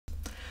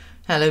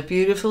Hello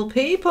beautiful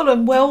people,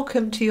 and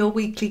welcome to your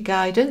weekly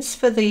guidance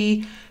for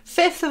the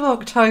 5th of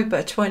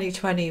October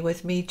 2020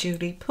 with me,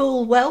 Julie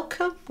Poole.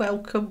 Welcome,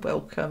 welcome,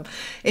 welcome.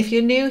 If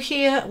you're new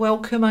here,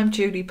 welcome. I'm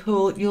Julie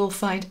Poole. You'll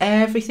find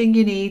everything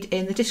you need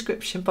in the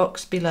description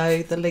box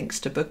below. The links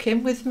to book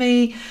in with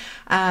me,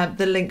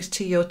 the links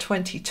to your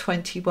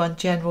 2021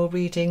 general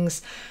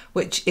readings,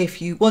 which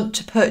if you want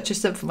to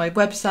purchase them from my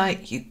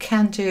website, you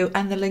can do,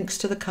 and the links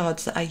to the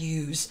cards that I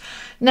use.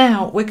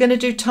 Now, we're going to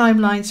do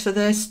timelines for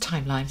this,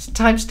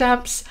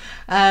 timestamps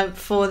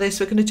for this.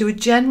 We're going to do a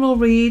general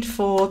read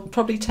for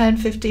probably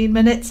 10-15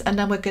 minutes, and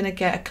then we're going to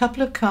get a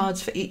couple of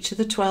cards for each of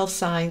the 12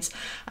 signs,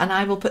 and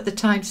I will put the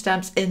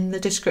timestamps in the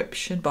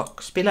description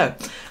box below.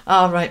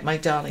 All right, my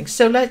darlings,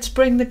 so let's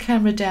bring the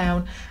camera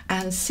down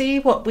and see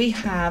what we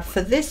have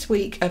for this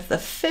week of the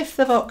 5th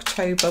of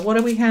October. What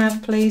do we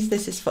have, please?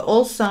 This is for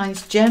all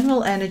signs,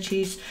 general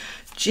energies,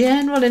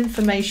 general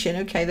information.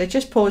 Okay, they're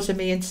just pausing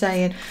me and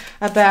saying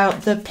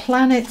about the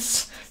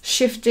planets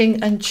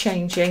shifting and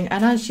changing.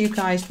 And as you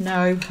guys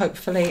know,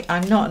 hopefully,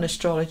 I'm not an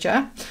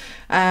astrologer,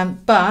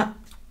 but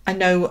I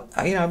know,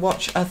 I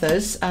watch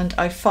others and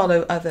I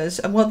follow others.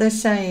 And what they're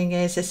saying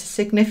is it's a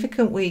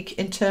significant week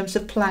in terms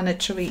of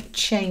planetary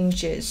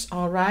changes.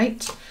 All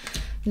right.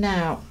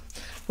 Now,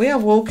 we are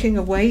walking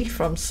away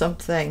from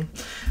something.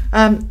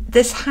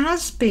 This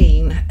has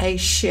been a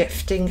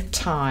shifting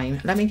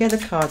time. Let me get the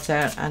cards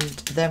out and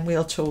then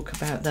we'll talk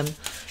about them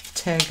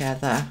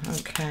together.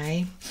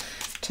 Okay.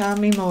 Tell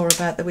me more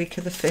about the week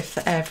of the 5th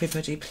for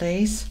everybody,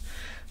 please.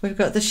 We've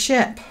got the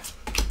ship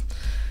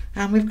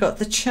and we've got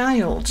the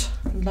child.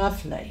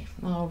 Lovely.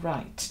 All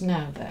right.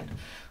 Now then,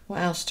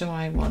 what else do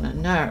I want to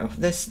know?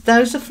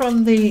 Those are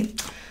from the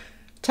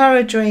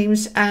Tarot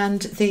Dreams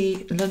and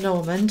the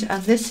Lenormand,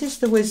 and this is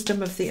the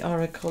wisdom of the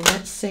oracle.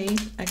 Let's see.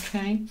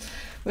 Okay,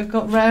 we've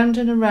got round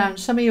and around.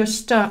 Some of you are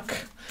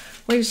stuck.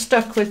 We're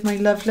stuck with my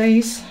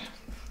lovelies.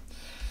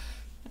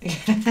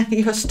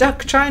 You're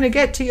stuck trying to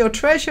get to your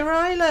treasure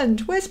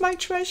island. Where's my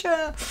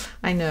treasure?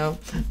 I know.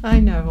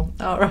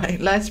 All right,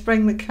 let's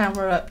bring the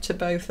camera up to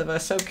both of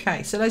us.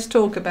 Okay, so let's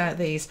talk about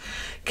these.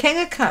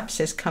 King of Cups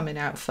is coming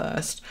out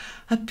first.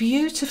 A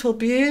beautiful,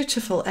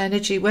 beautiful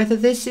energy, whether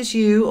this is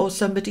you or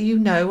somebody you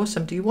know or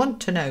somebody you want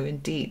to know,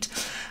 indeed.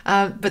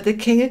 But the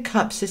King of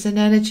Cups is an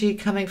energy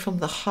coming from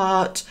the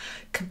heart,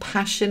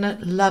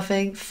 compassionate,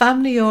 loving,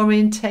 family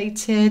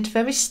orientated,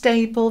 very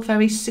stable,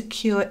 very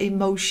secure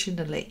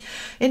emotionally,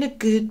 in a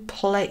good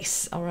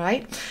place. All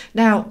right.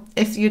 Now,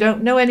 if you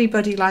don't know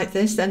anybody like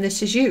this, then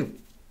this is you.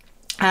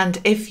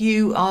 And if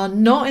you are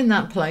not in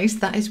that place,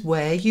 that is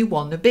where you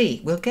want to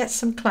be. We'll get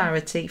some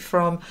clarity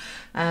from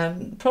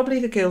probably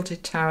the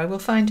Gilded Tarot. We'll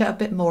find out a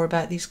bit more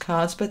about these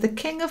cards. But the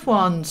King of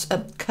Wands,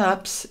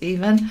 Cups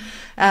even,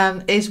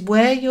 is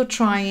where you're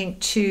trying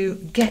to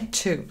get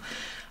to.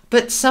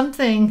 But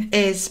something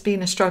is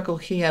being a struggle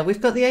here.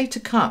 We've got the Eight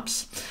of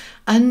Cups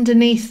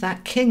underneath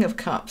that King of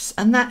Cups.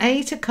 And that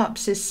Eight of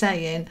Cups is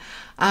saying,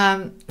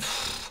 I'm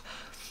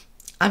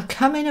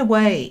coming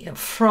away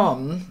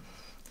from...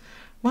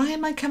 Why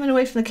am I coming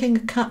away from the King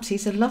of Cups?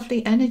 He's a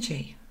lovely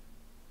energy.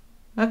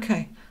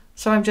 Okay,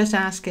 so I'm just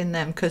asking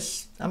them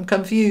because I'm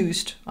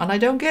confused. And I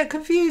don't get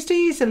confused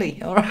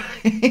easily, all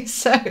right?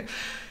 So,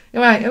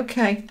 right,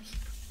 okay.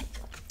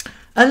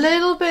 A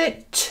little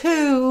bit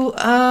too...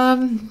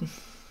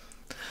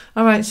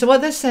 All right, so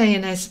what they're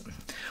saying is,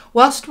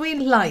 whilst we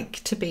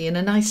like to be in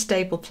a nice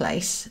stable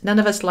place, none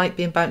of us like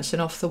being bouncing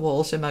off the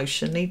walls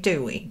emotionally,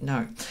 do we?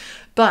 No.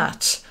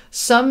 But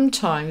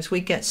sometimes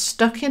we get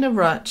stuck in a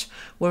rut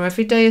where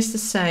every day is the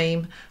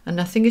same and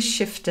nothing is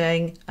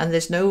shifting and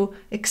there's no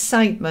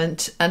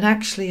excitement, and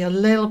actually a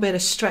little bit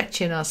of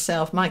stretching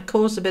ourselves might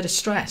cause a bit of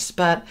stress,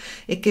 but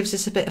it gives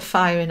us a bit of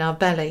fire in our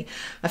belly.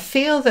 I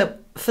feel that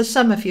for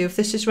some of you, if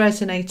this is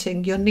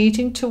resonating, you're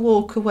needing to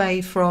walk away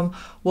from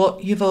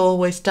what you've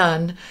always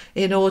done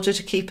in order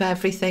to keep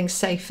everything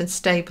safe and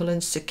stable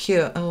and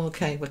secure. Oh,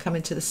 okay, we're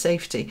coming to the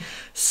safety.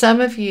 Some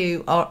of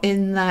you are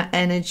in that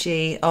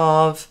energy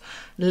of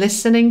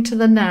listening to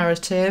the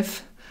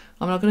narrative.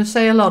 I'm not going to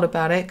say a lot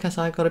about it because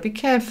I've got to be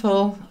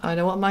careful. I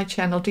don't want my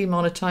channel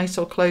demonetized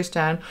or closed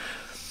down.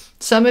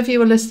 Some of you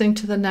are listening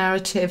to the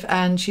narrative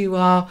and you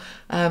are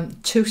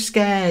too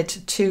scared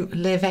to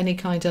live any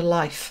kind of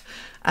life.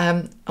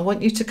 I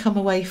want you to come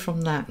away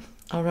from that,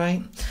 all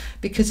right?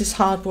 Because it's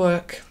hard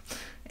work.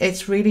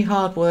 It's really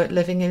hard work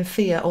living in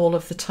fear all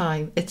of the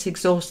time. It's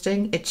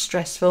exhausting, it's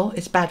stressful,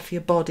 it's bad for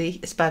your body,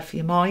 it's bad for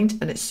your mind,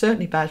 and it's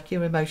certainly bad for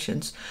your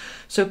emotions.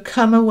 So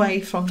come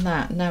away from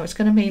that. Now, it's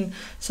going to mean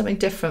something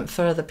different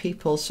for other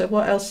people. So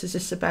what else is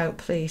this about,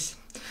 please?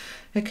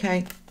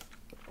 Okay.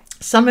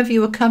 Some of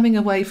you are coming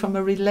away from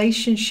a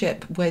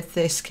relationship with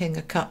this King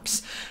of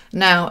Cups.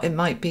 Now, it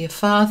might be a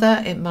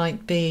father, it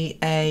might be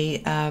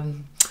a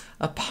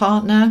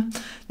partner,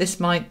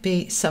 this might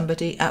be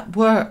somebody at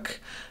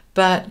work,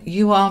 but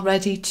you are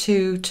ready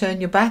to turn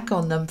your back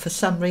on them for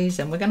some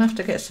reason. We're going to have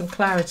to get some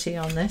clarity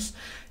on this.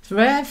 It's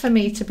rare for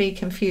me to be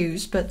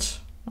confused, but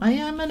I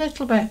am a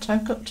little bit,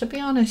 I've got to be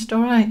honest,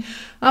 all right?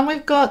 And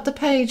we've got the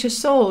Page of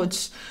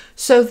Swords.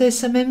 So there's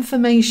some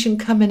information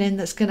coming in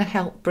that's going to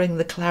help bring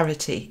the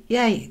clarity.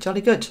 Yay, jolly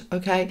good,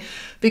 okay?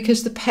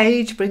 Because the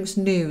page brings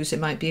news. It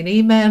might be an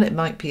email, it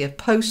might be a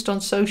post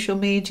on social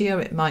media,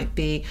 it might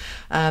be,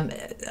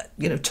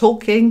 you know,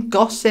 talking,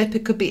 gossip,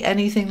 it could be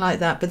anything like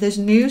that. But there's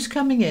news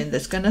coming in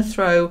that's going to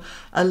throw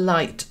a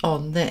light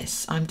on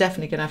this. I'm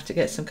definitely going to have to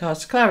get some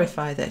cards to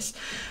clarify this.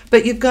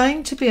 But you're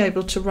going to be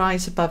able to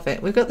rise above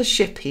it. We've got the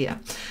ship here.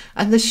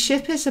 And the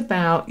ship is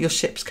about your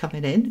ship's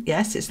coming in.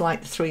 Yes, it's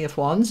like the Three of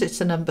Wands.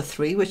 It's a number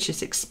 3, which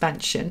is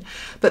expansion.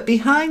 But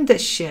behind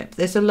this ship,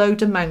 there's a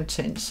load of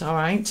mountains, all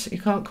right? You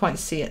can't quite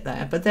see it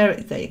there, but there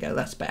you go,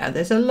 that's better.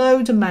 There's a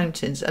load of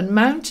mountains, and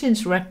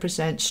mountains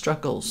represent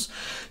struggles.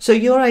 So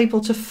you're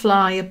able to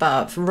fly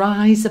above,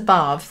 rise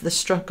above the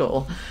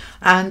struggle.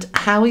 And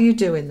how are you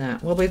doing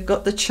that? Well, we've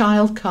got the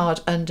child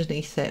card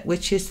underneath it,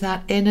 which is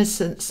that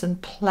innocence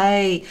and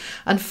play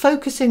and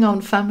focusing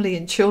on family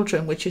and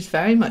children, which is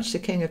very much the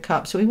King of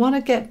Cups. So we want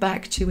to get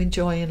back to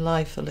enjoying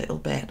life a little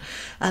bit,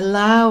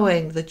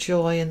 allowing the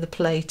joy and the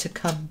play to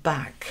come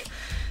back.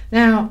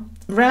 Now,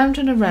 round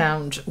and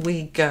around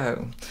we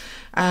go.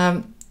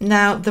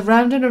 Now, the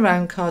round and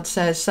around card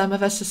says some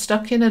of us are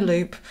stuck in a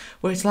loop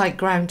where it's like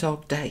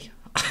Groundhog Day.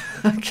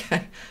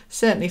 Okay,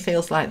 certainly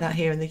feels like that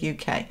here in the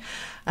UK.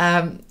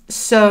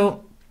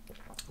 So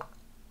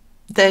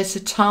there's a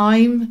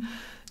time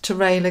to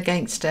rail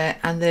against it,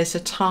 and there's a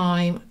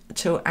time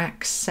to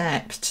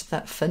accept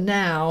that for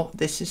now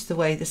this is the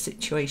way the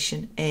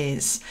situation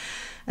is.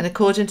 And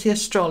according to the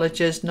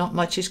astrologers, not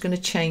much is going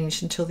to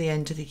change until the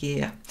end of the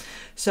year.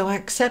 So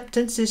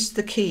acceptance is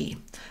the key.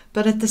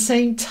 But at the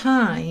same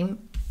time,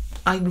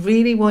 I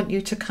really want you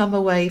to come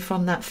away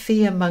from that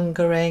fear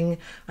mongering.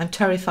 I'm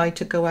terrified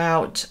to go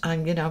out.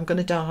 I'm going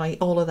to die.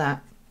 All of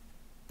that.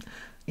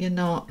 You're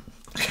not.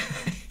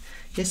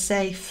 You're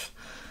safe.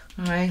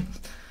 All right.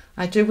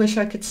 I do wish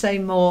I could say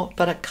more,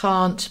 but I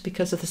can't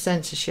because of the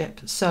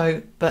censorship.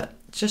 So, but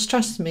just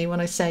trust me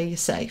when I say you're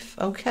safe.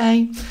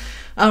 Okay.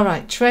 All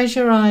right.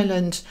 Treasure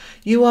Island.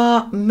 You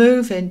are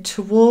moving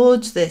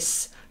towards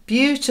this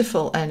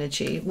beautiful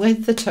energy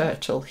with the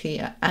turtle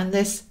here and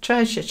this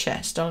treasure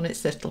chest on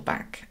its little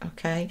back.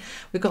 Okay,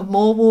 we've got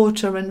more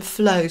water and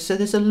flow, so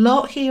there's a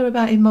lot here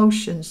about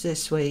emotions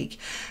this week,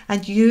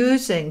 and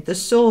using the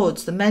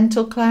swords, the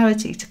mental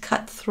clarity to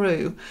cut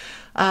through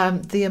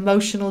the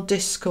emotional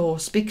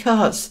discourse,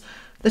 because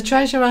the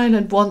treasure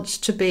island wants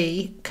to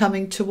be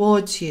coming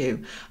towards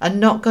you and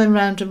not going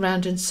round and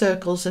round in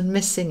circles and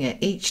missing it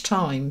each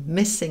time,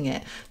 missing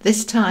it.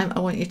 This time I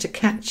want you to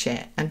catch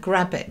it and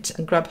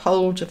grab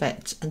hold of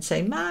it and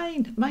say,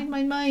 mine, mine,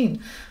 mine,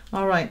 mine.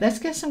 All right, let's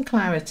get some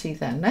clarity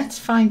then. Let's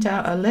find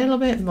out a little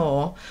bit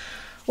more.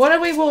 What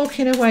are we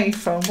walking away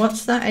from?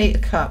 What's that 8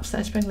 of Cups?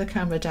 Let's bring the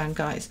camera down,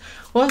 guys.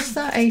 What's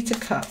that 8 of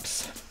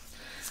Cups?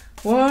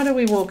 What are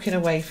we walking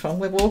away from?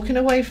 We're walking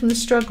away from the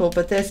struggle,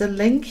 but there's a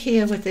link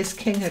here with this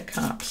King of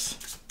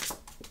Cups.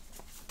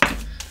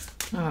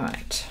 All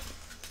right.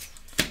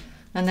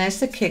 And there's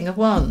the King of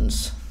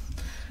Wands.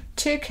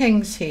 2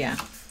 kings here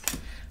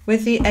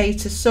with the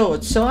 8 of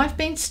Swords. So I've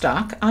been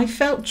stuck. I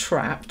felt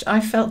trapped.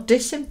 I felt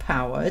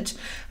disempowered.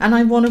 And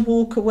I want to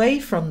walk away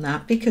from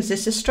that because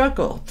it's a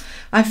struggle.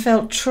 I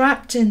felt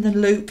trapped in the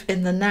loop,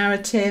 in the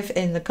narrative,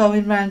 in the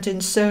going round in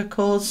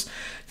circles.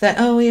 That,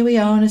 oh, here we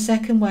are on a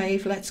second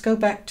wave, let's go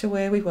back to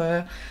where we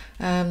were.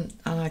 And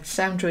I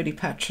sound really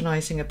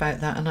patronising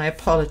about that, and I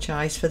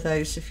apologise for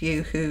those of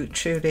you who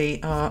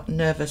truly are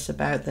nervous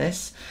about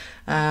this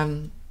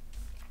current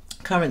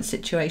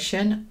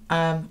situation.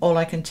 All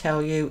I can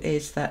tell you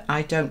is that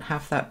I don't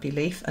have that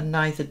belief, and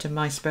neither do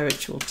my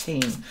spiritual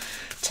team.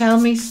 Tell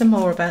me some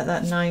more about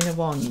that 9 of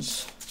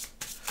Wands.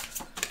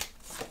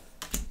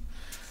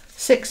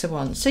 6 of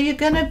Wands. So you're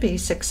going to be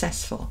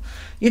successful.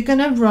 You're going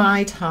to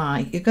ride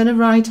high. You're going to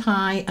ride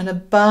high and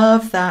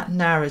above that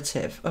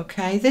narrative,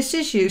 okay? This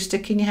is you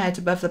sticking your head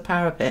above the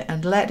parapet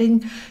and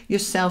letting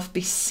yourself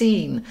be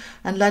seen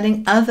and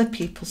letting other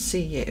people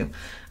see you.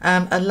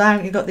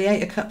 You've got the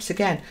 8 of Cups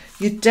again.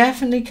 You're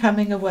definitely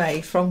coming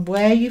away from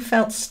where you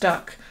felt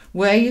stuck,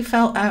 where you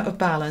felt out of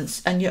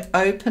balance, and you're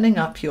opening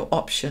up your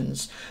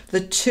options. The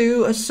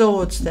 2 of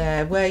Swords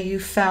there, where you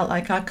felt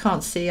like, I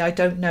can't see, I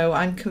don't know,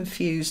 I'm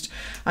confused.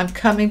 I'm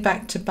coming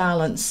back to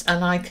balance,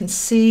 and I can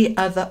see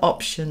other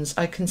options.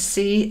 I can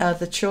see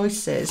other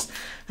choices.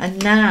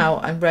 And now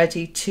I'm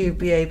ready to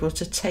be able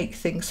to take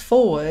things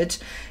forward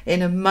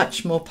in a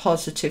much more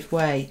positive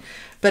way.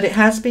 But it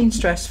has been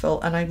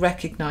stressful, and I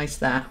recognise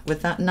that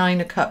with that 9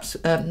 of Cups,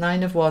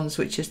 9 of Wands,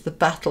 which is the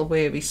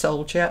battle-weary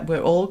soldier.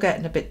 We're all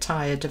getting a bit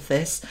tired of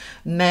this.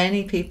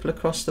 Many people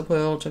across the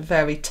world are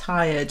very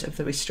tired of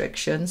the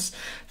restrictions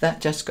that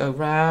just go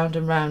round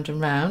and round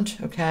and round,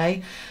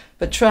 okay?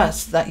 But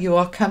trust that you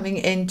are coming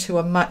into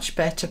a much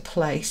better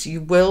place.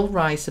 You will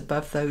rise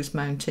above those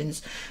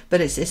mountains,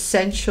 but it's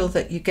essential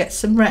that you get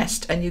some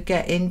rest and you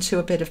get into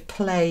a bit of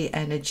play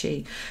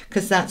energy,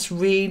 because that's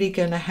really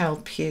going to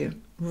help you.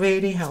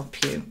 Really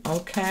help you.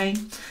 Okay,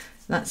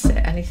 that's it.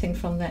 Anything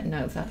from that?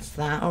 No, that's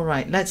that. All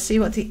right, let's see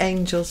what the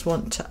angels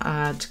want to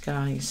add,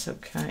 guys.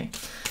 Okay,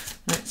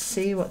 Let's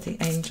see what the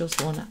angels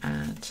want to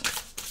add.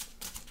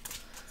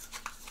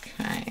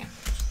 Okay.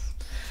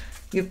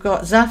 You've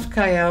got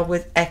Zafkael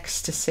with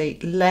ecstasy.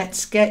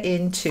 Let's get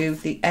into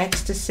the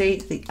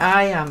ecstasy, the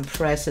I am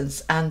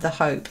presence, and the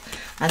hope.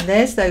 And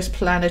there's those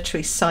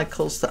planetary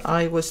cycles that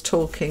I was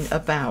talking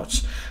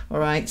about. All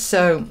right,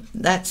 so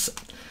let's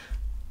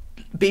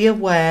be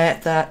aware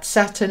that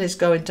Saturn is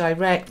going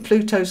direct,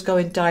 Pluto's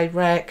going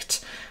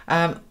direct,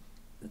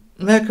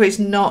 Mercury's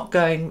not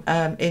going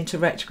into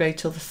retrograde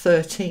till the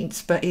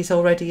 13th, but he's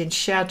already in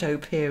shadow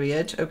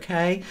period,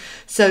 okay?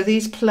 So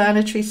these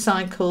planetary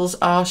cycles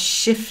are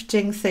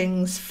shifting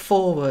things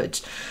forward.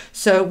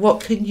 So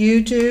what can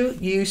you do?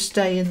 You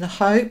stay in the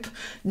hope,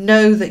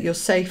 know that you're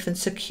safe and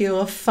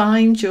secure,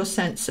 find your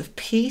sense of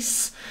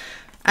peace,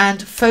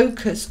 and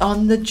focus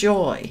on the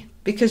joy,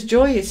 because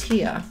joy is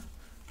here.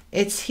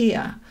 It's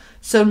here.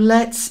 So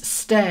let's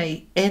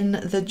stay in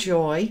the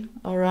joy,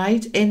 all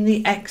right, in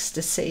the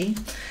ecstasy.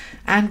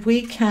 And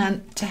we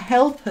can, to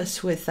help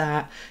us with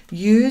that,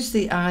 use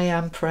the I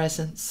am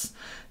presence.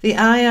 The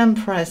I am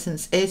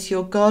presence is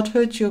your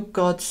Godhood, your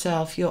God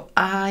self, your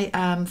I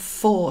am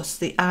force,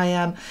 the I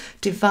am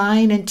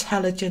divine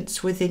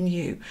intelligence within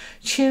you.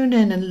 Tune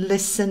in and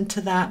listen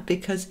to that,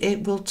 because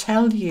it will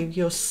tell you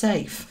you're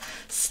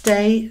safe.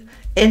 Stay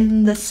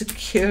in the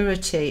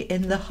security,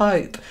 in the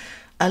hope.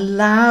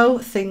 Allow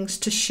things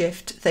to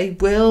shift. They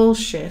will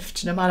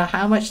shift, no matter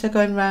how much they're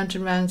going round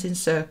and round in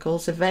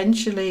circles.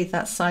 Eventually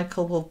that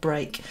cycle will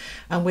break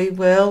and we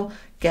will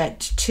get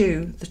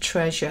to the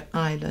treasure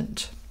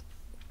island.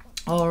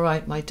 All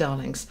right, my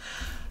darlings,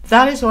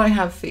 that is what I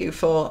have for you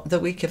for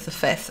the week of the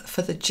 5th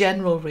for the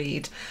general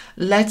read.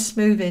 Let's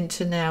move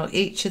into now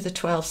each of the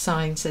 12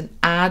 signs and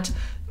add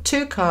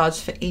 2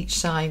 cards for each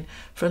sign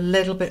for a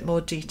little bit more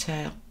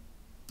detail.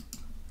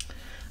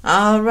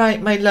 All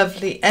right, my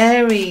lovely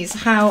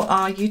Aries, how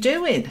are you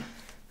doing?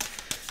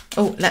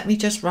 Oh, let me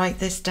just write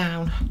this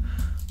down.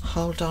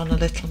 Hold on a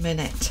little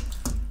minute.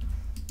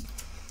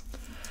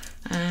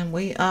 And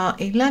we are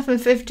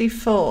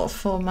 11:54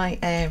 for my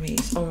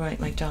Aries. All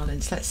right, my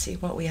darlings, let's see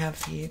what we have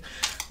for you.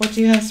 What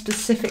do you have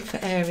specific for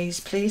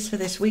Aries, please, for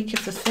this week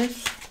of the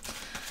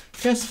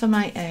 5th? Just for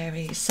my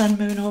Aries, sun,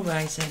 moon or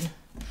rising.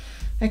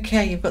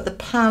 Okay, you've got the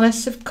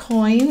Palace of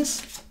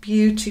Coins,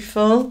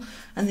 beautiful,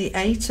 and the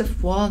 8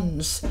 of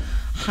Wands.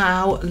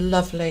 How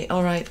lovely.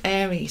 All right,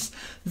 Aries,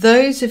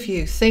 those of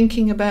you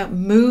thinking about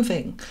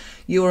moving,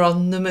 you're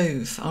on the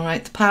move. All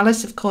right, the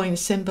Palace of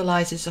Coins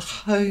symbolizes a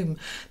home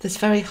that's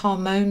very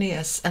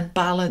harmonious and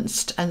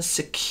balanced and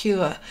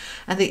secure,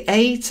 and the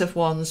 8 of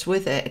Wands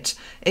with it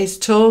is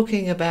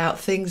talking about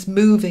things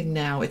moving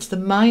now. It's the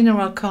minor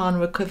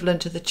arcana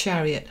equivalent of the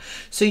Chariot.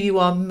 So you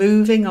are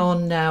moving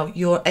on now.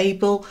 You're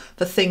able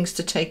for things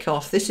to take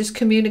off. This is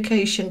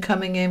communication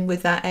coming in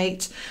with that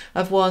 8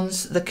 of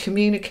Wands, the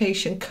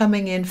communication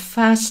coming in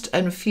fast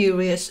and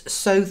furious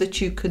so that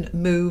you can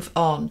move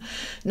on.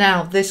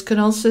 Now, this can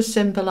also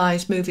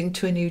symbolize moving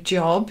to a new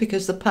job,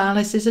 because the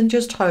Palace isn't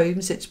just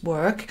homes, it's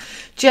work.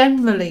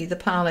 Generally, the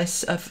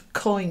Palace of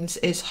Coins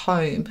is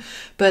home,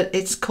 but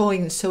it's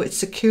coins, so it's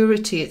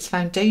security, it's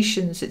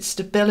foundations, it's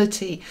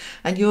stability,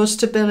 and your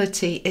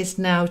stability is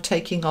now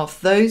taking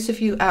off. Those of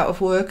you out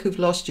of work who've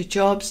lost your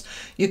jobs,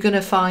 you're going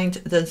to find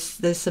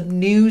there's some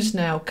news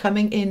now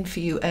coming in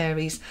for you,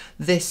 Aries,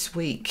 this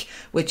week,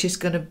 which is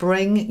going to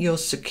bring your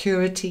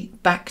security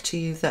back to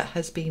you that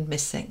has been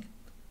missing.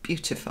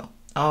 Beautiful.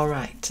 All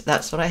right,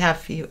 that's what I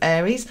have for you,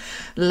 Aries.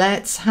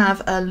 Let's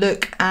have a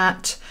look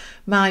at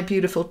my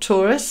beautiful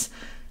Taurus.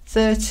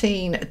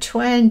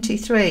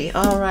 1323.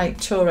 All right,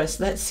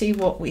 Taurus, let's see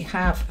what we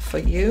have for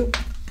you.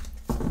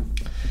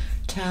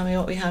 Tell me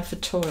what we have for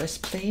Taurus,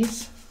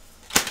 please.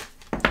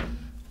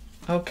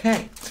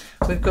 Okay,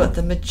 we've got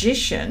the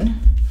Magician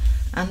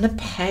and the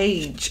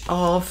Page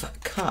of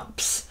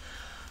Cups.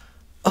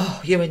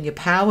 Oh, you're in your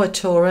power,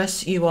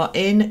 Taurus. You are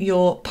in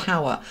your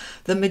power.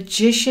 The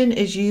Magician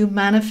is you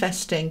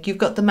manifesting. You've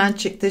got the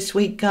magic this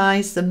week,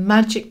 guys. The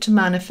magic to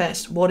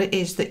manifest what it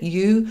is that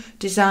you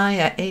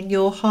desire in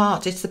your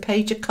heart. It's the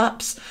Page of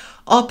Cups.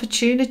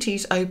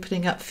 Opportunities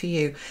opening up for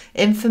you,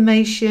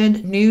 information,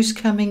 news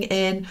coming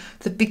in,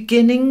 the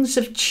beginnings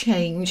of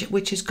change,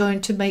 which is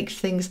going to make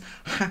things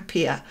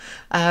happier,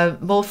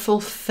 more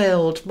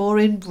fulfilled, more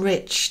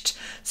enriched.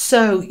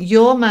 So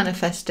you're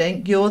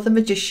manifesting, you're the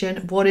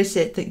Magician. What is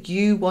it that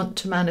you want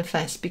to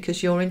manifest?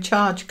 Because you're in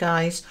charge,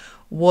 guys.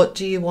 What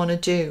do you want to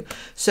do?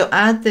 So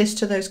add this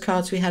to those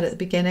cards we had at the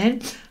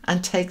beginning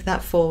and take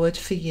that forward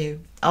for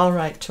you. All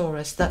right,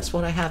 Taurus, that's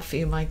what I have for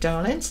you, my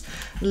darlings.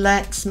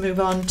 Let's move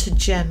on to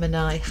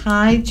Gemini.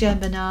 Hi,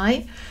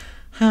 Gemini.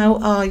 How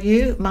are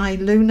you, my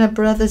lunar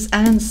brothers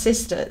and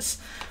sisters?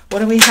 What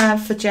do we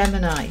have for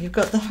Gemini? You've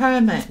got the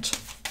Hermit.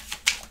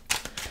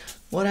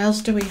 What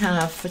else do we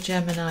have for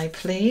Gemini,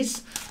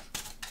 please?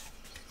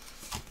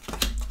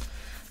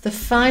 The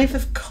 5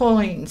 of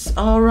Coins.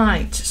 All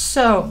right,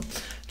 so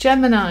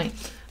Gemini,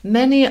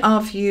 Many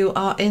of you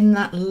are in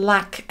that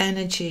lack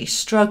energy,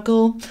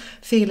 struggle,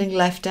 feeling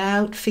left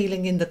out,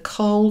 feeling in the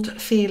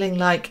cold, feeling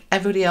like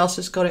everybody else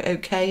has got it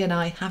okay and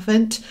I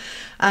haven't.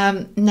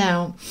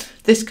 Now,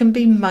 this can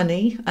be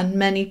money, and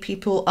many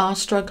people are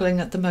struggling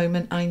at the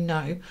moment, I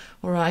know,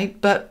 all right?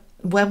 But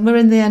when we're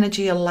in the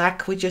energy of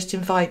lack, we just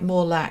invite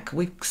more lack.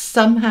 We've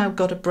somehow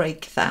got to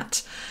break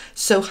that.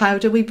 So how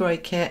do we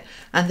break it?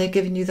 And they're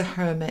giving you the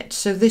Hermit.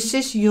 So this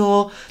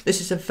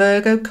is a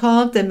Virgo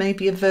card. There may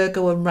be a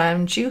Virgo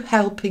around you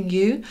helping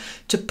you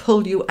to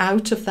pull you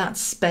out of that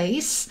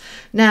space.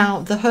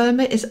 Now, the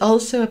Hermit is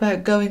also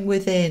about going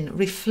within,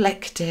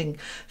 reflecting,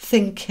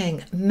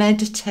 thinking,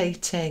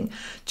 meditating,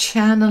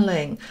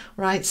 channeling,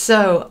 right?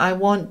 So I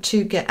want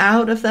to get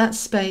out of that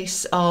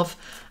space of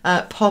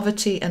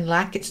poverty and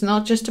lack. It's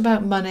not just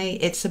about money,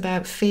 it's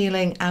about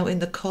feeling out in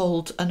the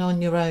cold and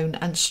on your own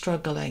and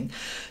struggling.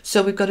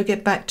 So we've got to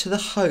get back to the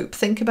hope.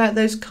 Think about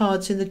those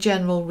cards in the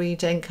general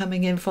reading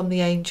coming in from the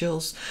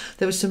angels.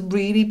 There were some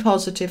really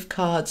positive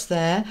cards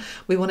there.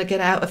 We want to get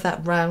out of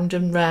that round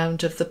and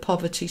round of the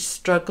poverty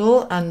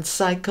struggle and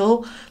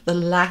cycle, the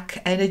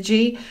lack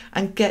energy,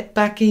 and get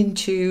back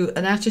into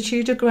an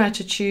attitude of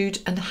gratitude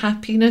and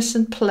happiness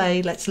and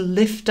play. Let's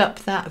lift up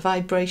that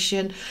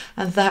vibration,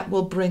 and that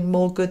will bring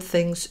more good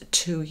things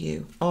to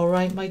you. All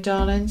right, my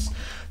darlings,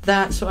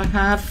 that's what I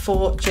have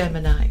for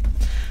Gemini.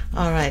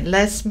 All right,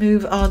 let's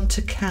move on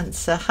to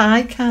Cancer.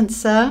 Hi,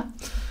 Cancer.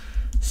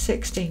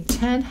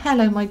 1610.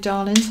 Hello, my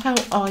darlings. How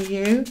are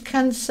you?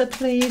 Cancer,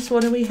 please.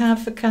 What do we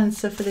have for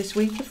Cancer for this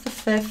week of the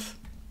 5th?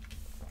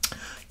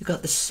 You've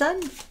got the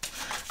Sun.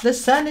 The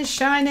sun is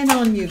shining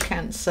on you,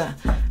 Cancer,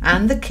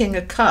 and the King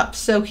of Cups.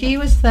 So he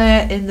was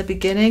there in the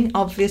beginning,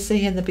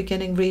 obviously in the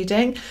beginning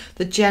reading,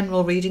 the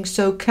general reading.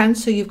 So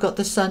Cancer, you've got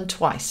the sun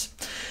twice.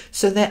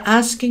 So they're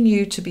asking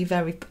you to be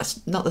very,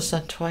 not the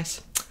sun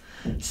twice,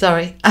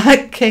 sorry,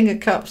 King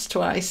of Cups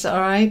twice, all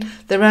right?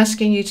 They're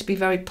asking you to be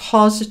very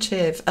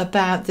positive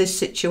about this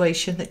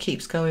situation that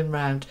keeps going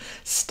round.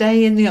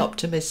 Stay in the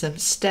optimism,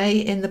 stay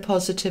in the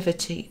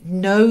positivity,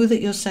 know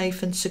that you're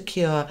safe and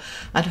secure,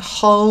 and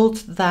hold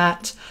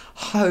that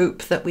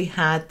hope that we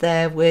had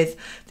there with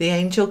the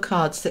angel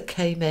cards that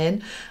came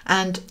in.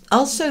 And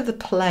also the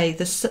play,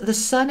 the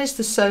sun is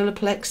the solar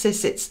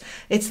plexus.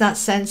 It's that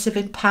sense of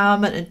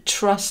empowerment and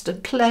trust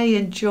and play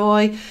and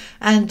joy,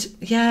 and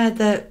yeah,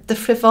 the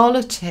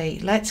frivolity.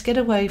 Let's get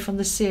away from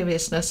the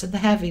seriousness and the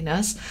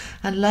heaviness,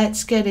 and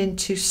let's get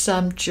into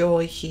some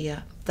joy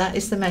here. That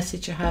is the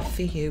message I have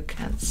for you,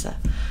 Cancer.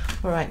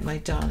 All right, my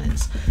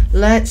darlings,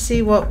 let's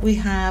see what we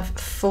have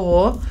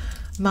for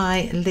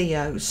my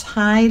Leos.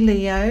 Hi,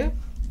 Leo.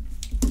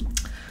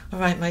 All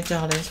right, my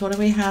darlings, what do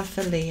we have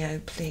for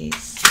Leo,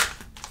 please?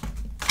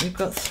 We've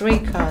got 3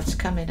 cards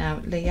coming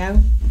out,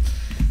 Leo.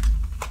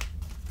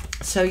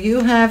 So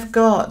you have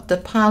got the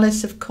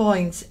Palace of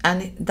Coins,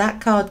 and that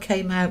card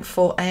came out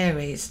for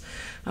Aries,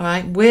 all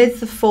right, with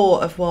the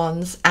 4 of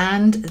Wands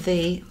and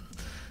the,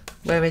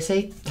 where is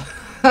he?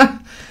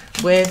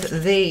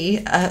 With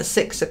the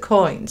 6 of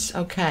Coins.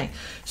 Okay,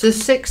 so the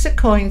 6 of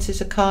Coins is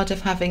a card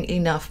of having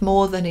enough,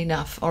 more than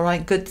enough. All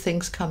right, good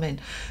things coming.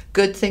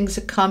 Good things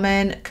are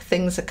coming.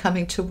 Things are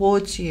coming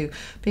towards you.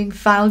 Being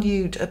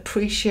valued,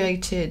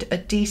 appreciated, a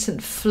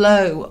decent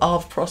flow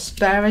of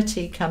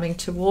prosperity coming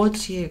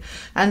towards you.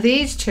 And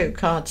these 2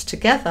 cards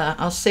together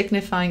are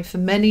signifying for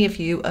many of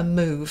you a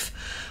move.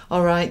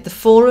 All right, the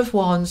 4 of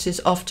Wands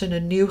is often a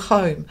new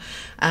home,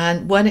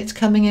 and when it's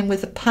coming in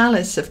with the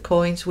Palace of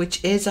Coins,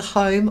 which is a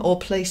home or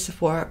place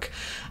of work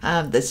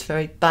that's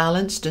very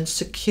balanced and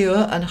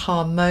secure and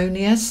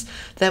harmonious,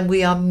 then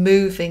we are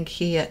moving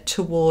here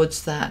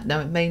towards that.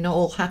 Now, it may not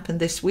all happen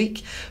this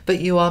week,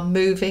 but you are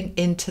moving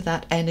into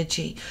that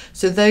energy.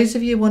 So those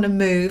of you who want to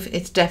move,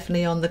 it's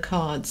definitely on the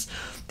cards.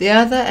 The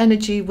other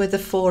energy with the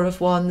 4 of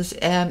Wands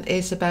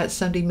is about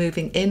somebody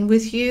moving in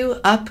with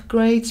you,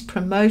 upgrades,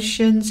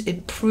 promotions,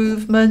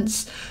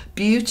 improvements,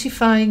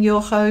 beautifying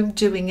your home,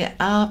 doing it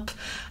up,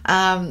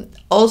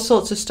 all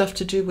sorts of stuff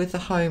to do with the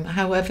home,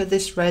 however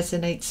this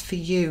resonates for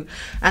you.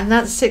 And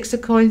that 6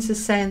 of Coins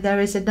is saying there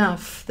is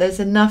enough.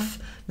 There's enough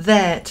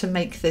there to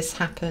make this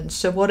happen.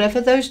 So whatever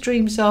those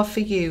dreams are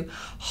for you,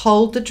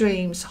 hold the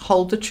dreams,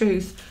 hold the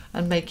truth,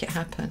 and make it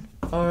happen.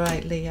 All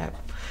right, Leo.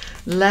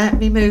 Let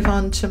me move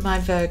on to my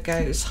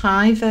Virgos.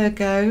 Hi,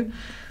 Virgo.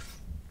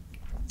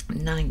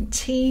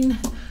 19.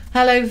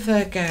 Hello,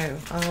 Virgo.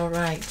 All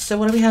right. So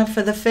what do we have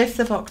for the 5th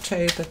of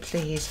October,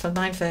 please, for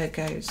my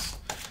Virgos?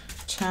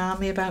 Tell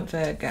me about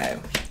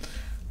Virgo.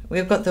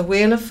 We've got the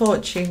Wheel of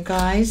Fortune,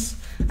 guys,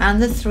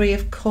 and the 3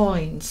 of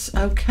Coins.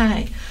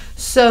 Okay.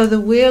 So the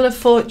Wheel of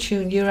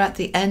Fortune, you're at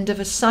the end of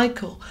a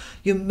cycle.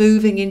 You're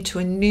moving into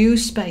a new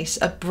space,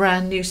 a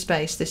brand new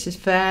space. This is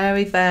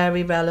very,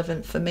 very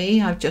relevant for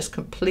me. I've just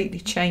completely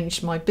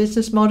changed my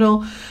business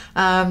model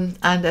and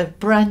a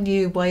brand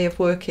new way of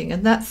working.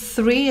 And that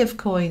 3 of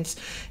Coins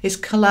is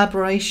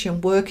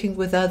collaboration, working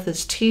with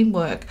others,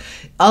 teamwork.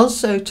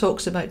 Also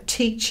talks about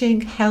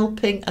teaching,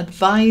 helping,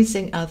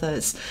 advising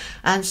others.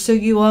 And so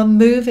you are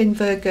moving,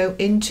 Virgo,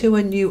 into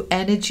a new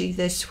energy. energy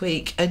this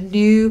week, a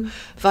new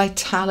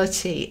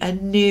vitality, a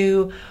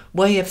new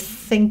way of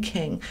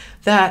thinking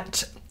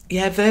that,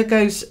 yeah,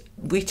 Virgos,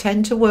 we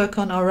tend to work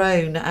on our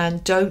own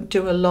and don't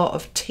do a lot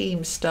of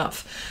team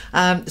stuff.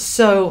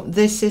 So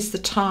this is the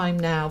time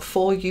now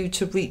for you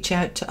to reach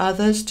out to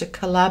others, to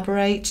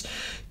collaborate,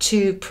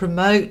 to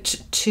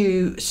promote,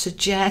 to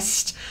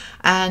suggest,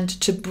 and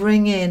to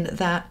bring in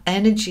that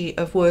energy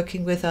of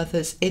working with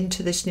others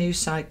into this new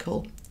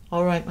cycle.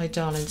 All right, my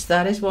darlings,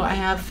 that is what I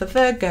have for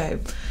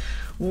Virgo.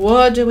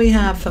 What do we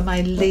have for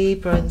my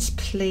Librans,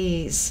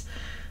 please?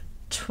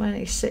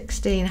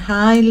 2016.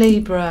 Hi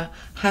Libra,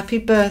 happy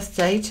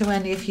birthday to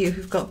any of you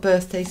who've got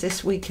birthdays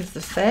this week of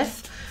the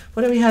 5th.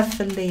 What do we have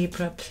for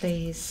Libra,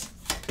 please?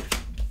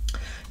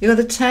 You're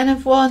the 10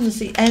 of Wands,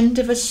 the end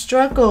of a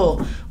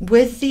struggle.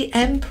 With the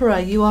Emperor,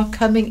 you are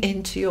coming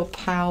into your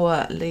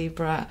power,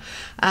 Libra.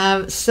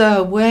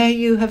 So where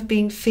you have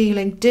been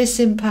feeling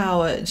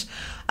disempowered,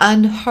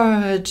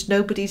 unheard,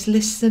 nobody's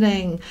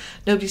listening,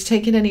 nobody's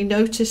taking any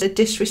notice, they're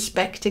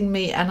disrespecting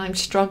me and I'm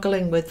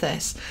struggling with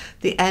this.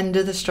 The end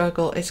of the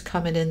struggle is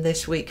coming in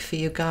this week for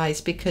you guys,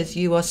 because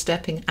you are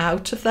stepping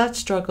out of that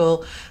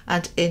struggle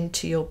and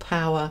into your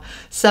power.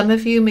 Some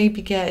of you may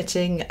be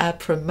getting a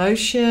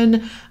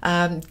promotion,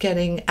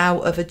 getting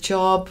out of a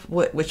job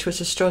which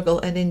was a struggle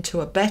and into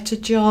a better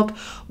job,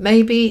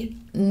 maybe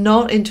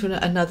not into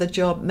another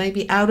job,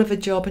 maybe out of a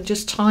job and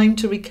just time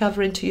to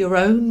recover into your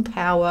own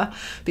power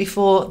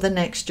before the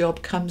next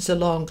job comes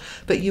along.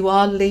 But you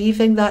are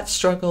leaving that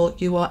struggle,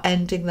 you are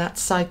ending that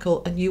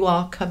cycle, and you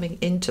are coming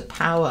into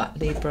power,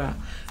 Libra.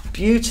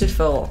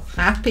 Beautiful.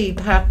 Happy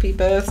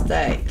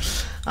birthday.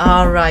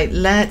 All right,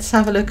 let's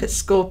have a look at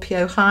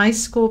Scorpio. Hi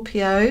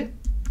Scorpio.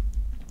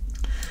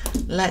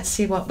 Let's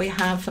see what we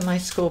have for my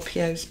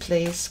Scorpios,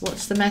 please.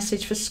 What's the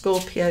message for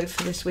Scorpio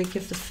for this week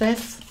of the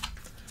 5th?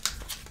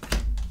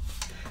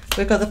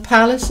 We've got the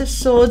Palace of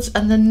Swords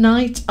and the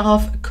Knight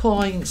of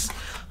Coins.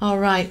 All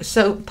right,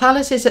 so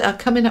palaces are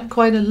coming up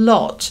quite a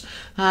lot.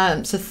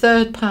 It's a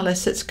third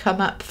palace that's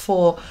come up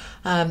for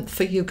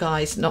you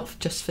guys, not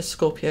just for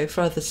Scorpio,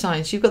 for other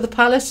signs. You've got the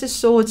Palace of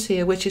Swords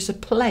here, which is a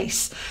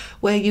place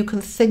where you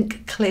can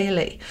think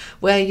clearly,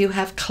 where you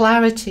have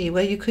clarity,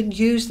 where you can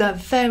use that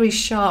very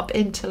sharp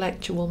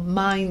intellectual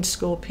mind,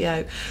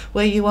 Scorpio,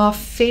 where you are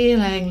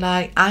feeling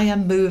like, I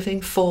am moving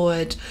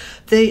forward.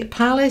 The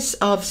Palace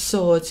of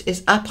Swords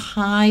is up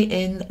high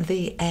in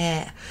the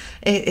air.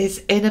 It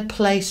is in a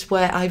place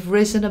where I've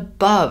risen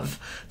above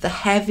the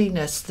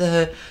heaviness,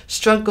 the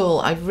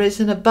struggle. I've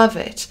risen above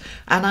it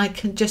and I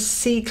can just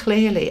see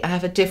clearly. I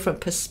have a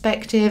different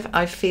perspective.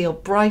 I feel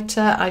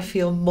brighter. I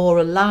feel more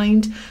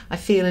aligned. I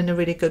feel in a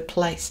really good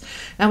place.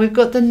 Now we've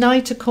got the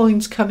Knight of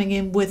Coins coming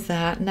in with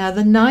that. Now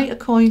the Knight of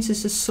Coins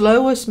is the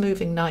slowest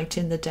moving knight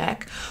in the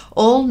deck.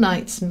 All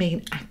knights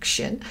mean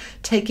action,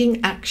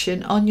 taking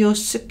action on your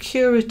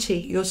security,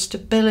 your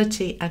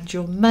stability and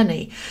your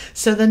money.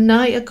 So the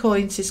Knight of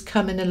Coins is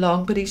coming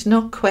along, but he's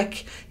not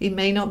quick. He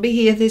may not be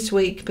here this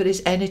week, but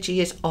his energy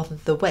is on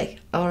the way.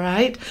 All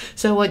right,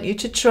 so I want you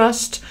to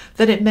trust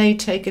that it may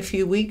take a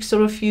few weeks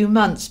or a few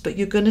months, but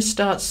you're going to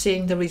start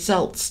seeing the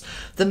results.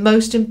 The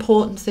most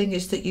important thing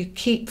is that you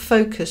keep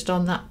focused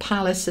on that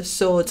Palace of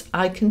Swords.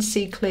 I can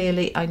see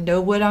clearly, I know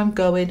where I'm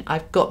going,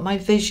 I've got my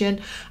vision,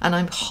 and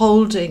I'm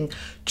holding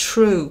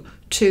true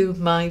to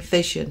my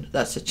vision.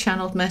 That's a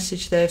channeled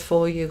message there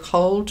for you.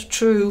 Hold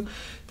true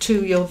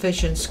to your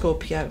vision,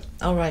 Scorpio.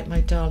 All right,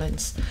 my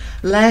darlings,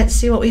 let's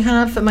see what we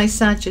have for my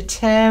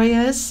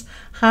Sagittarius.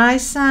 Hi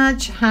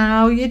Sag,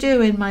 how you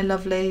doing, my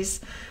lovelies?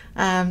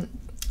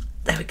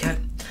 There we go.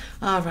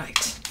 All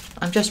right,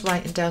 I'm just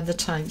writing down the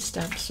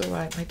timestamps. All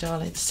right, my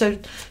darlings. So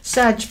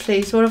Sag,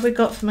 please, what have we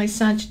got for my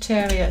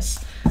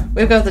Sagittarius?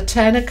 We've got the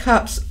 10 of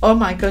Cups. Oh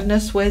my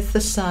goodness, with the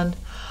Sun.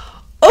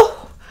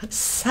 Oh,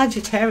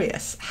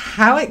 Sagittarius,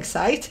 how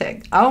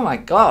exciting. Oh my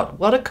God,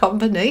 what a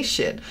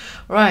combination.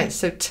 Right,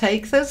 so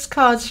take those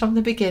cards from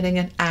the beginning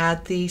and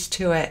add these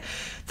to it.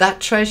 That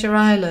treasure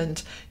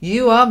island,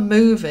 you are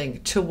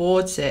moving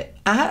towards it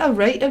at a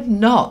rate of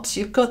knots.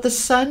 You've got the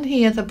Sun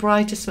here, the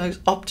brightest, most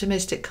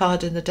optimistic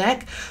card in the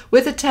deck,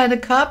 with the 10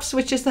 of Cups,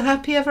 which is the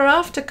happy ever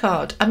after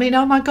card. I mean,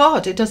 oh my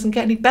God, it doesn't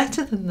get any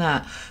better than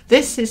that.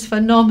 This is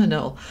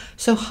phenomenal.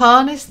 So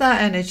harness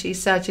that energy,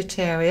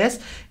 Sagittarius,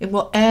 in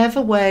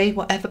whatever way,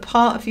 whatever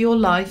part of your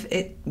life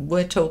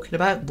we're talking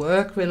about,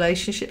 work,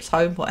 relationships,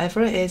 home,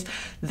 whatever it is.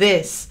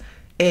 This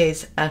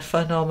is a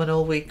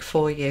phenomenal week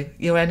for you.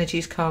 Your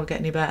energies can't get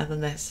any better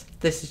than this.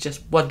 This is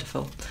just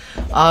wonderful.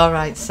 All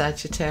right,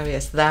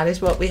 Sagittarius, that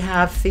is what we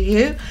have for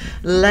you.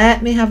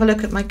 Let me have a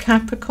look at my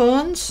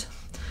Capricorns.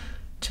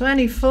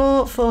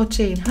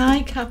 2414.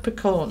 Hi,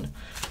 Capricorn.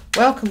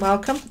 Welcome,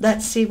 welcome.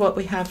 Let's see what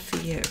we have for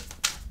you.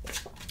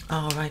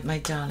 All right, my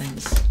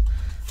darlings.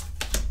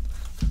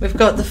 We've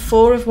got the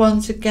 4 of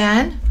Wands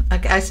again.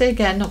 I say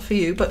again, not for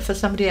you, but for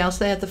somebody else.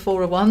 They had the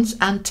 4 of Wands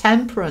and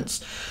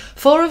Temperance.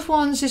 4 of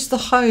Wands is the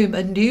home,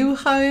 a new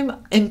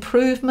home,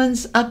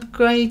 improvements,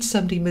 upgrades,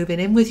 somebody moving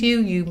in with you,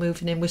 you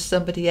moving in with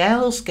somebody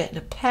else, getting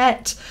a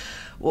pet.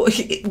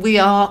 We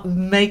are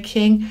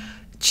making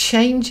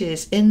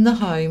changes in the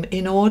home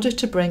in order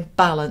to bring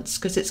balance,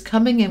 because it's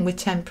coming in with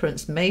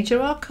Temperance,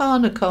 major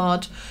arcana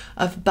card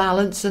of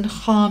balance and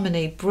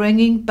harmony,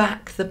 bringing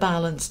back the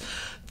balance.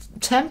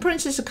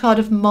 Temperance is a card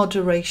of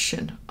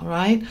moderation, all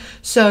right?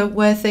 So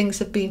where things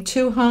have been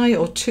too high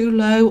or too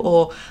low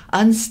or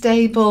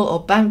unstable or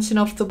bouncing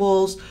off the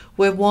walls,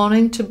 we're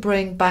wanting to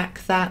bring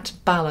back that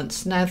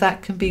balance. Now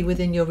that can be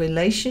within your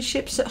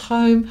relationships at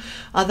home,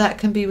 or that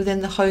can be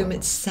within the home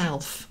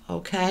itself,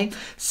 okay?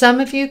 Some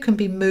of you can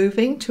be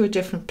moving to a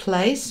different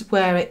place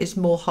where it is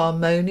more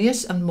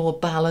harmonious and more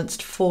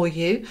balanced for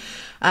you.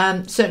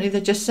 Certainly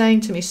they're just saying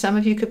to me, some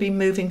of you could be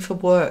moving for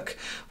work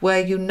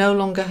where you no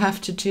longer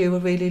have to do a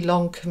really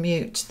long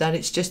commute, that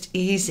it's just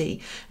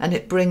easy and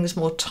it brings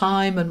more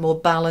time and more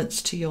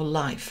balance to your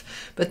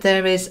life. But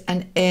there is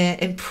an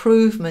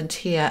improvement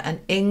here,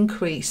 an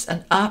increase,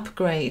 an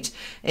upgrade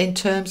in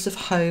terms of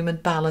home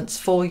and balance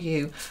for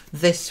you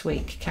this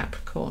week,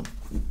 Capricorn.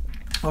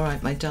 All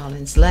right, my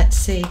darlings, let's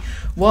see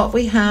what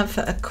we have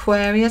for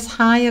Aquarius.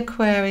 Hi,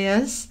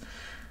 Aquarius.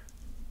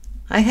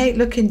 I hate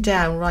looking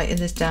down, writing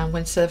this down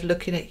when instead of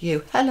looking at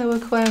you. Hello,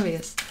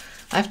 Aquarius.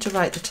 I have to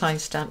write the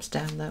timestamps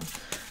down, though.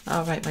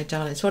 All right, my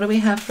darlings, what do we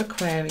have for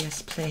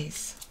Aquarius,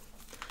 please?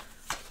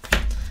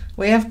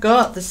 We have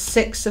got the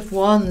Six of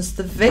Wands,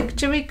 the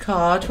Victory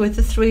card with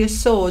the Three of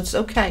Swords.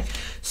 Okay,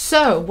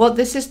 so what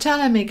this is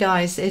telling me,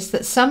 guys, is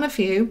that some of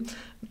you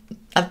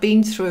have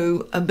been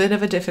through a bit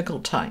of a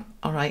difficult time.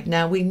 All right,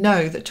 now we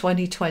know that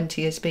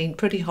 2020 has been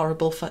pretty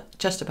horrible for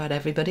just about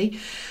everybody,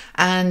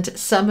 and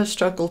some have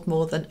struggled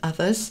more than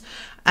others,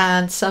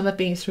 and some have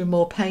been through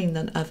more pain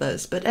than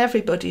others, but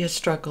everybody has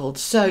struggled.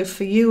 So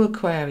for you,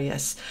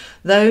 Aquarius,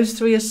 those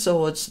Three of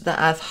Swords that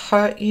have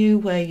hurt you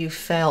where you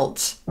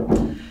felt,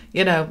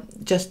 you know,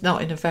 just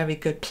not in a very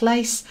good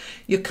place,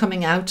 you're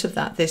coming out of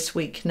that this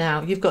week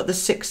now. You've got the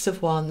Six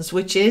of Wands,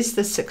 which is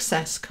the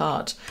success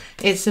card.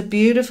 It's a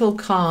beautiful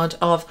card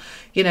of,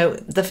 you know,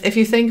 if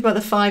you think about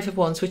the Five of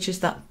Wands, which is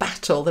that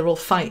battle, they're all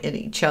fighting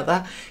each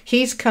other,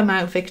 he's come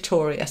out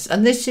victorious.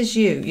 And this is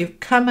you. You've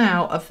come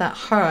out of that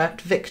hurt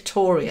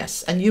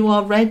victorious, and you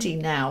are ready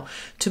now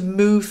to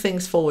move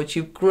things forward.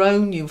 You've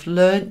grown, you've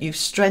learned, you've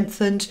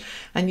strengthened,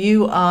 and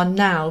you are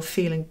now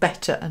feeling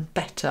better and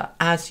better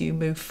as you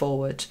move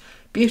forward.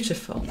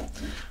 Beautiful.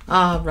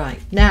 All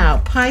right,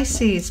 now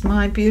Pisces,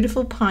 my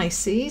beautiful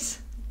Pisces.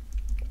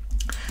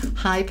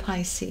 Hi,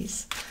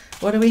 Pisces.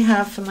 What do we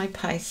have for my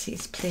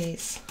Pisces,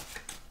 please?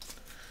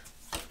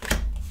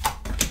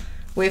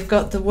 We've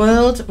got the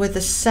World with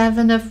the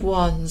Seven of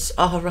Wands.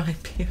 All right,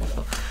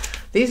 beautiful.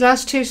 These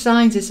last two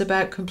signs is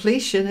about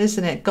completion,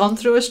 isn't it? Gone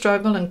through a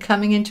struggle and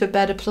coming into a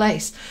better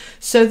place.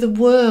 So the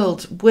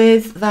World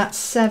with that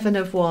Seven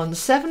of Wands.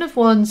 Seven of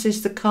Wands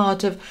is the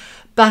card of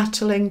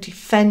battling,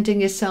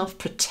 defending yourself,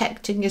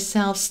 protecting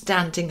yourself,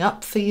 standing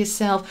up for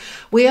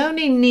yourself. We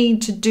only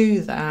need to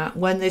do that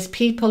when there's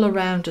people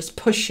around us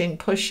pushing,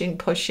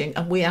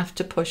 and we have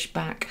to push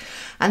back.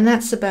 And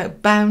that's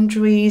about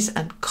boundaries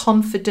and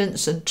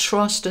confidence and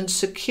trust and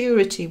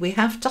security. We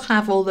have to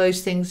have all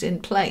those things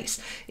in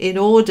place in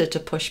order to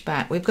push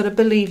back. We've got to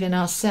believe in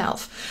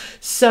ourselves.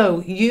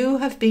 So you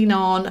have been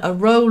on a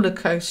roller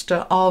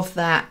coaster of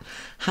that,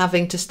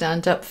 having to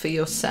stand up for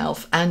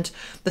yourself. And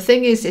the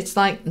thing is, it's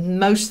like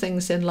most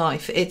things in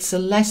life, it's a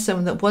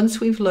lesson that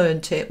once we've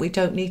learned it, we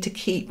don't need to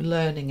keep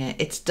learning it.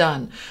 It's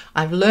done.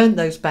 I've learned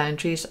those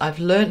boundaries. I've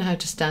learned how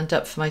to stand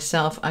up for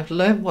myself. I've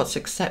learned what's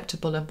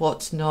acceptable and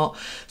what's not.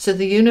 So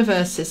the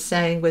universe is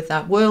saying with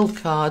that World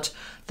card,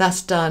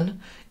 that's done.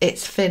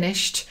 It's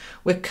finished.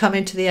 We're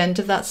coming to the end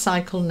of that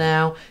cycle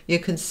now. You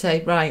can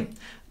say, right,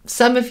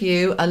 some of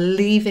you are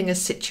leaving a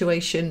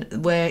situation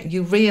where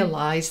you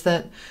realize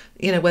that,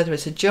 you know, whether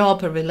it's a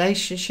job, a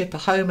relationship, a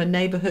home, a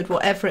neighborhood,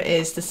 whatever it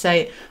is, to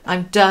say,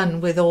 I'm done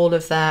with all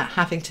of that,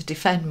 having to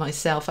defend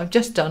myself. I'm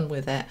just done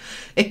with it.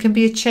 It can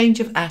be a change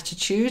of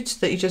attitude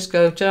that you just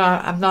go,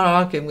 I'm not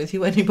arguing with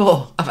you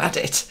anymore. I've had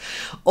it.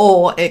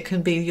 Or it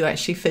can be you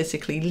actually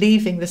physically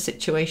leaving the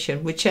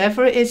situation.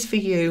 Whichever it is for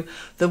you,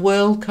 the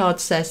World card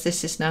says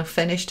this is now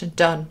finished and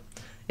done.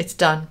 It's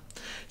done.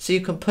 So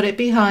you can put it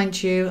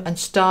behind you and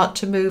start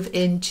to move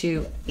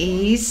into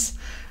ease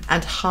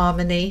and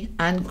harmony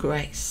and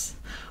grace.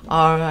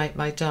 All right,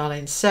 my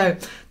darling. So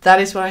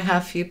that is what I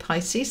have for you,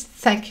 Pisces.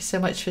 Thank you so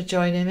much for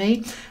joining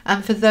me.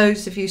 And for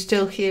those of you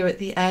still here at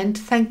the end,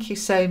 thank you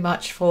so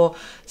much for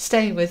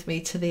staying with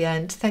me to the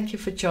end. Thank you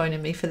for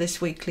joining me for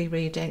this weekly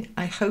reading.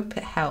 I hope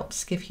it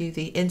helps give you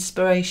the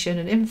inspiration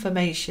and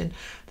information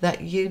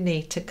that you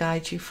need to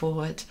guide you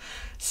forward.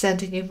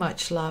 Sending you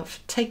much love.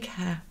 Take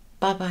care.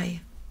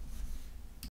 Bye-bye.